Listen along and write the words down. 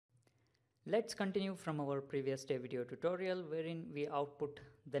Let's continue from our previous day video tutorial wherein we output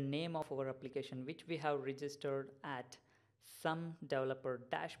the name of our application which we have registered at XUMM developer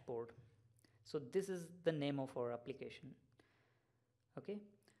dashboard. So this is the name of our application. Okay,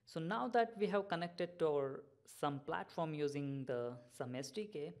 so now that we have connected to our XUMM platform using the XUMM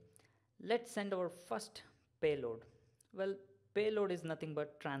SDK, let's send our first payload. Well, payload is nothing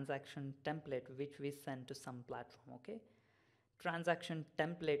but transaction template which we send to XUMM platform. Okay, transaction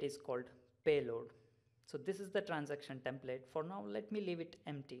template is called payload. So this is the transaction template. For now, let me leave it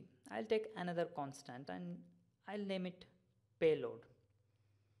empty. I'll take another constant and I'll name it payload.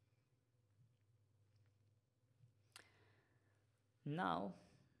 Now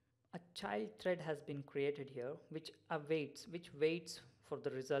a child thread has been created here which waits for the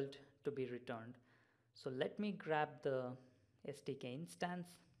result to be returned. So let me grab the SDK instance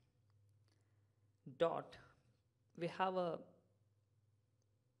dot. We have a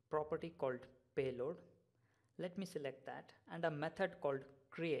property called payload. Let me select that, and a method called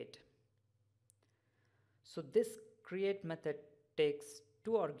create. So this create method takes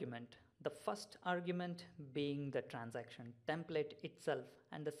two arguments. The first argument being the transaction template itself,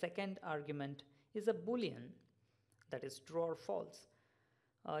 and the second argument is a boolean, that is true or false.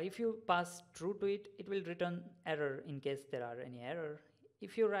 If you pass true to it, it will return error in case there are any error.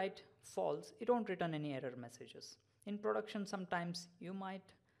 If you write false, it won't return any error messages. In production, sometimes you might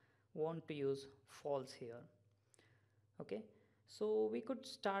want to use false here. Okay, so we could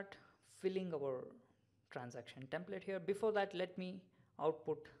start filling our transaction template here. Before that, let me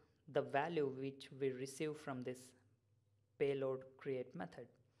output the value which we receive from this payload create method,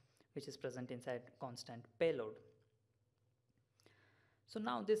 which is present inside constant payload. So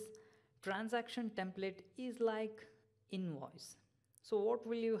now this transaction template is like invoice. So what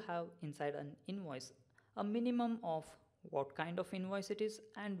will you have inside an invoice? A minimum of what kind of invoice it is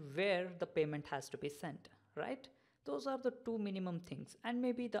and where the payment has to be sent, right? Those are the two minimum things, and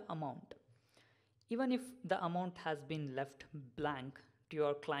maybe the amount. Even if the amount has been left blank to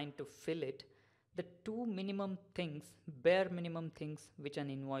your client to fill it, the two minimum things, bare minimum things which an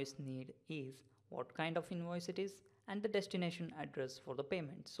invoice need is what kind of invoice it is and the destination address for the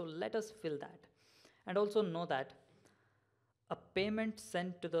payment. So let us fill that. And also know that a payment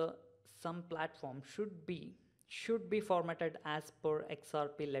sent to the XUMM platform should be formatted as per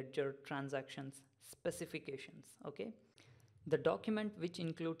XRP ledger transactions specifications. Okay, the document which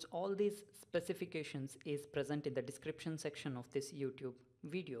includes all these specifications is present in the description section of this YouTube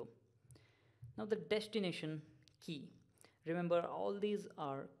video. Now the destination key, remember all these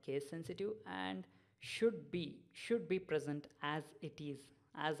are case sensitive and should be present as it is,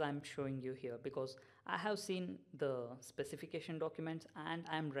 as I'm showing you here, because I have seen the specification documents and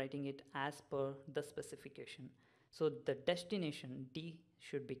I'm writing it as per the specification. So the destination D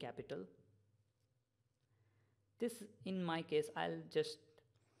should be capital. This, in my case, I'll just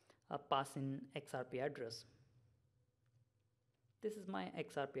pass in XRP address. This is my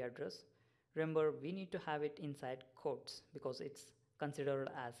XRP address. Remember, we need to have it inside quotes because it's considered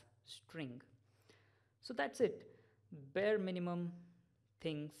as string. So that's it. Bare minimum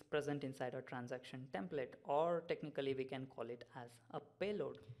things present inside a transaction template, or technically we can call it as a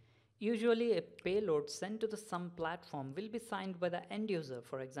payload. Usually a payload sent to the XUMM platform will be signed by the end user,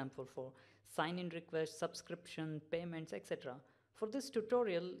 for example for sign-in requests, subscription, payments, etc. For this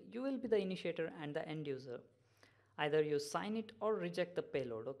tutorial, you will be the initiator and the end user. Either you sign it or reject the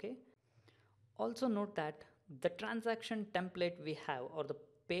payload, okay? Also note that the transaction template we have, or the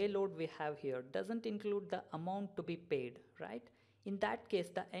payload we have here, doesn't include the amount to be paid, right? In that case,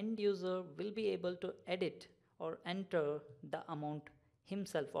 the end user will be able to edit or enter the amount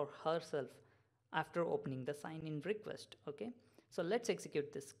himself or herself after opening the sign-in request. Okay, so let's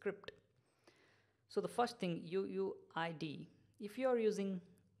execute this script. So the first thing, UUID, if you are using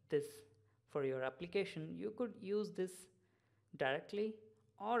this for your application, you could use this directly,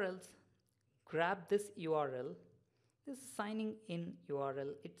 or else grab this URL, this signing in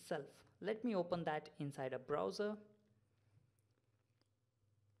URL itself. Let me open that inside a browser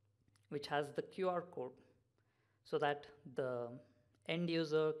which has the QR code, so that the end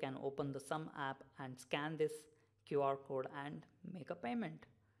user can open the XUMM app and scan this QR code and make a payment.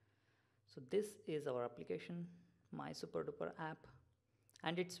 So this is our application, my super duper app,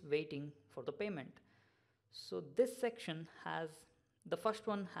 and it's waiting for the payment. So this section has, the first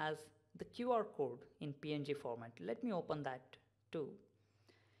one has the QR code in PNG format. Let me open that too.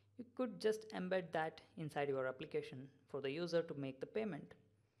 You could just embed that inside your application for the user to make the payment.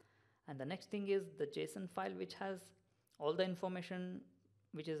 And the next thing is the JSON file which has all the information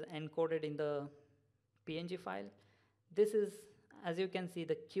which is encoded in the PNG file. This is as you can see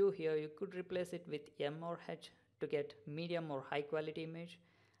the Q here, you could replace it with M or H to get medium or high quality image.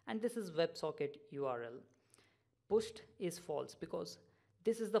 And this is WebSocket URL. Pushed is false because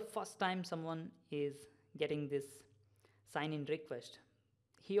this is the first time someone is getting this sign in request.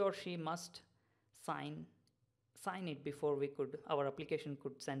 He or she must sign it before our application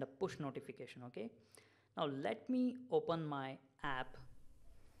could send a push notification. Okay, now let me open my app.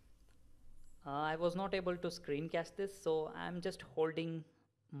 I was not able to screencast this, so I'm just holding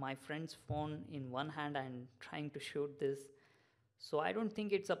my friend's phone in one hand and trying to shoot this. So I don't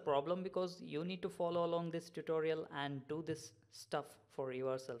think it's a problem because you need to follow along this tutorial and do this stuff for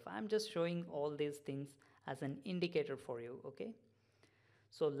yourself. I'm just showing all these things as an indicator for you. Okay,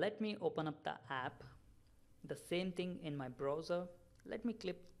 so let me open up the app. The same thing in my browser. Let me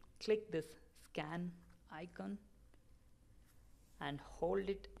click this scan icon and hold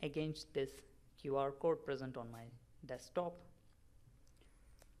it against this QR code present on my desktop.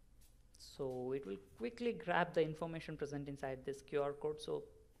 So it will quickly grab the information present inside this QR code, so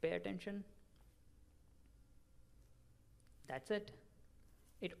pay attention. That's it.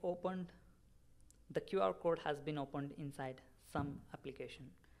 It opened. The QR code has been opened inside XUMM application.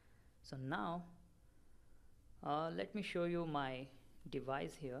 So now let me show you my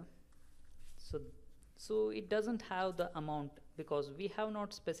device here. So it doesn't have the amount because we have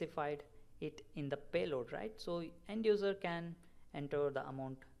not specified it in the payload, right? So end user can enter the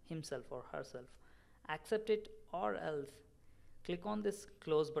amount himself or herself. Accept it or else. Click on this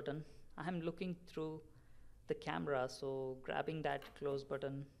close button. I am looking through the camera, so grabbing that close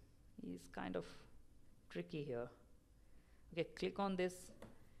button is kind of tricky here. Okay, click on this.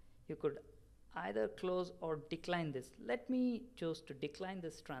 You could either close or decline this. Let me choose to decline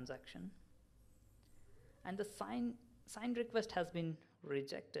this transaction. And the sign request has been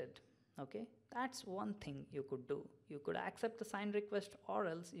rejected. Okay, that's one thing you could do. You could accept the sign request or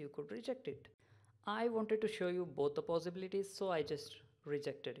else you could reject it. I wanted to show you both the possibilities, so I just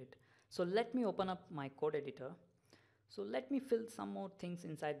rejected it. So let me open up my code editor. So let me fill some more things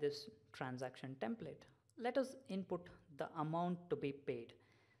inside this transaction template. Let us input the amount to be paid.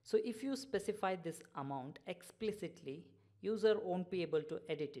 So if you specify this amount explicitly, user won't be able to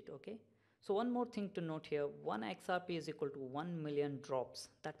edit it. Okay, so one more thing to note here, 1 XRP is equal to 1 million drops.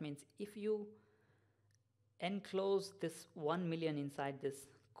 That means if you enclose this 1 million inside this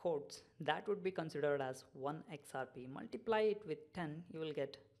quotes, that would be considered as 1 XRP. Multiply it with 10, you will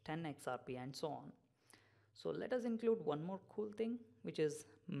get 10 XRP and so on. So let us include one more cool thing, which is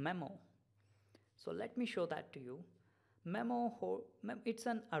memo. So let me show that to you. Memo, it's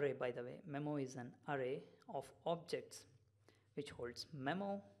an array, by the way. Memo is an array of objects which holds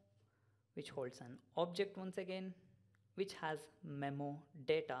memo, which holds an object once again, which has memo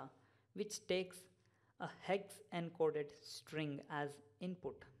data, which takes a hex encoded string as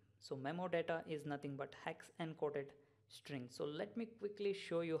input. So memo data is nothing but hex encoded string. So let me quickly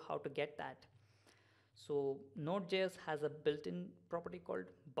show you how to get that. So Node.js has a built-in property called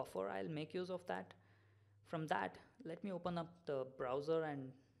buffer. I'll make use of that. From that, let me open up the browser and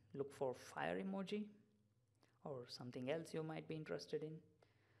look for fire emoji or something else you might be interested in.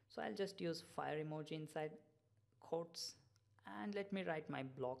 So I'll just use fire emoji inside quotes and let me write my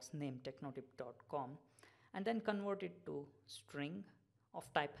blog's name technotip.com and then convert it to string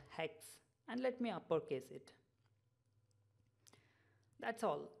of type hex and let me uppercase it. That's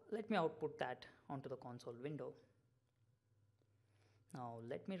all. Let me output that onto the console window. Now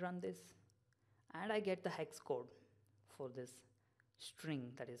let me run this and I get the hex code for this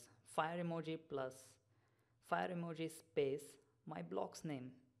string, that is fire emoji plus fire emoji space my blog's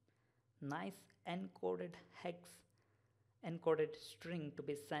name. Nice encoded hex encoded string to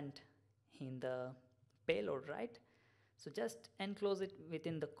be sent in the payload, right? So just enclose it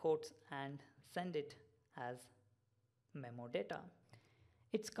within the quotes and send it as memo data.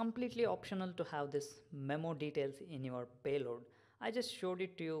 It's completely optional to have this memo details in your payload. I just showed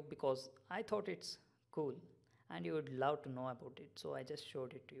it to you because I thought it's cool and you would love to know about it. So I just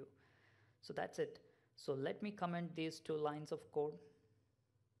showed it to you. So that's it. So let me comment these 2 lines of code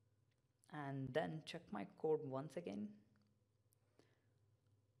and then check my code once again.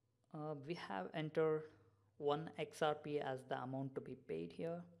 We have entered 1 XRP as the amount to be paid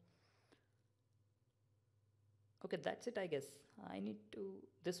here. Okay, that's it, I guess.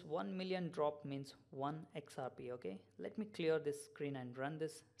 This 1 million drop means 1 XRP, okay? Let me clear this screen and run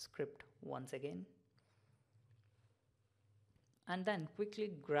this script once again. And then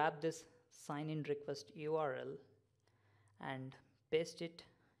quickly grab this sign in request URL and paste it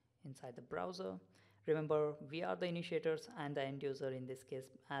inside the browser. Remember, we are the initiators and the end user in this case,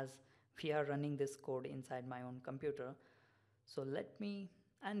 as we are running this code inside my own computer. So let me,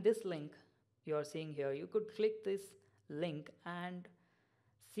 and this link you are seeing here, you could click this link and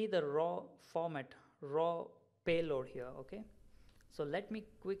see the raw format, raw payload here. Okay, so let me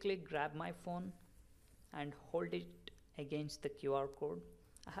quickly grab my phone and hold it against the QR code.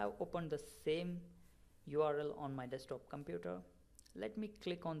 I have opened the same URL on my desktop computer. Let me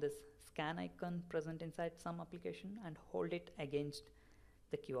click on this scan icon present inside XUMM application and hold it against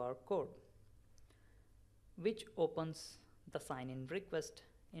the QR code, which opens the sign-in request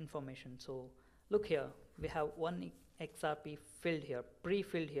information. So look here, we have one XRP filled here,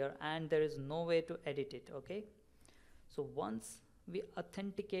 pre-filled here, and there is no way to edit it. Okay, so once we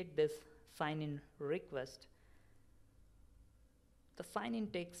authenticate this sign-in request, the sign-in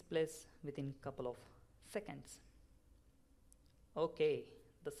takes place within couple of seconds. Okay,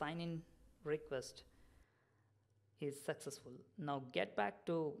 the sign-in request is successful. Now get back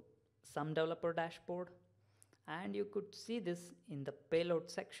to XUMM developer dashboard, and you could see this in the payload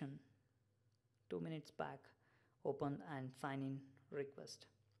section 2 minutes back. Open and sign in request.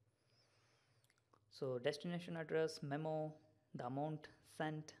 So destination address, memo, the amount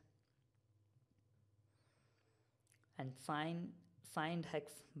sent, and signed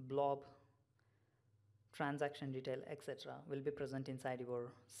hex blob, transaction detail, etc. will be present inside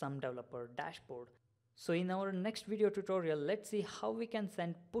your XUMM developer dashboard. So in our next video tutorial, let's see how we can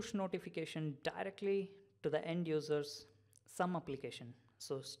send push notification directly to the end user's XUMM application.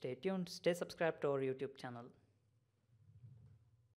 So stay tuned, stay subscribed to our YouTube channel.